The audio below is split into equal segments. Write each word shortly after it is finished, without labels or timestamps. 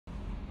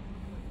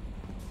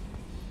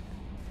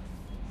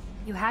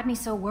You had me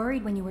so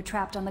worried when you were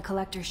trapped on the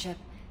collector ship.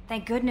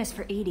 Thank goodness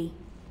for Edie.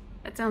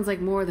 That sounds like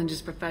more than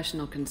just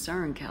professional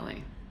concern,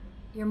 Kelly.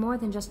 You're more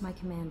than just my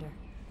commander.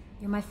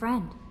 You're my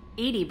friend.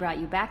 Edie brought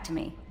you back to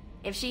me.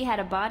 If she had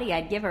a body,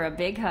 I'd give her a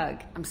big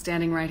hug. I'm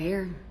standing right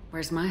here.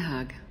 Where's my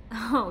hug?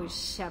 Oh,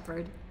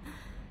 Shepard.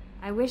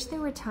 I wish there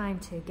were time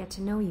to get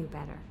to know you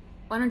better.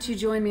 Why don't you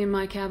join me in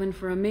my cabin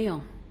for a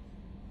meal?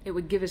 It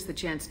would give us the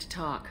chance to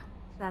talk.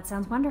 That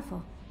sounds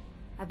wonderful.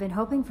 I've been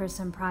hoping for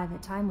some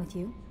private time with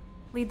you.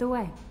 Lead the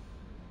way.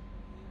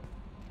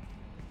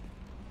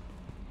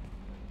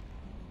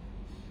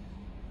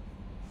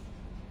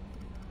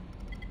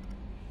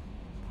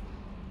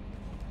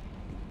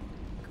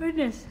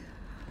 Goodness,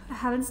 I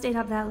haven't stayed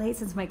up that late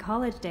since my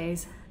college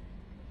days.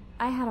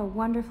 I had a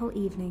wonderful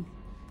evening.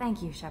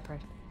 Thank you,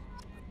 Shepard.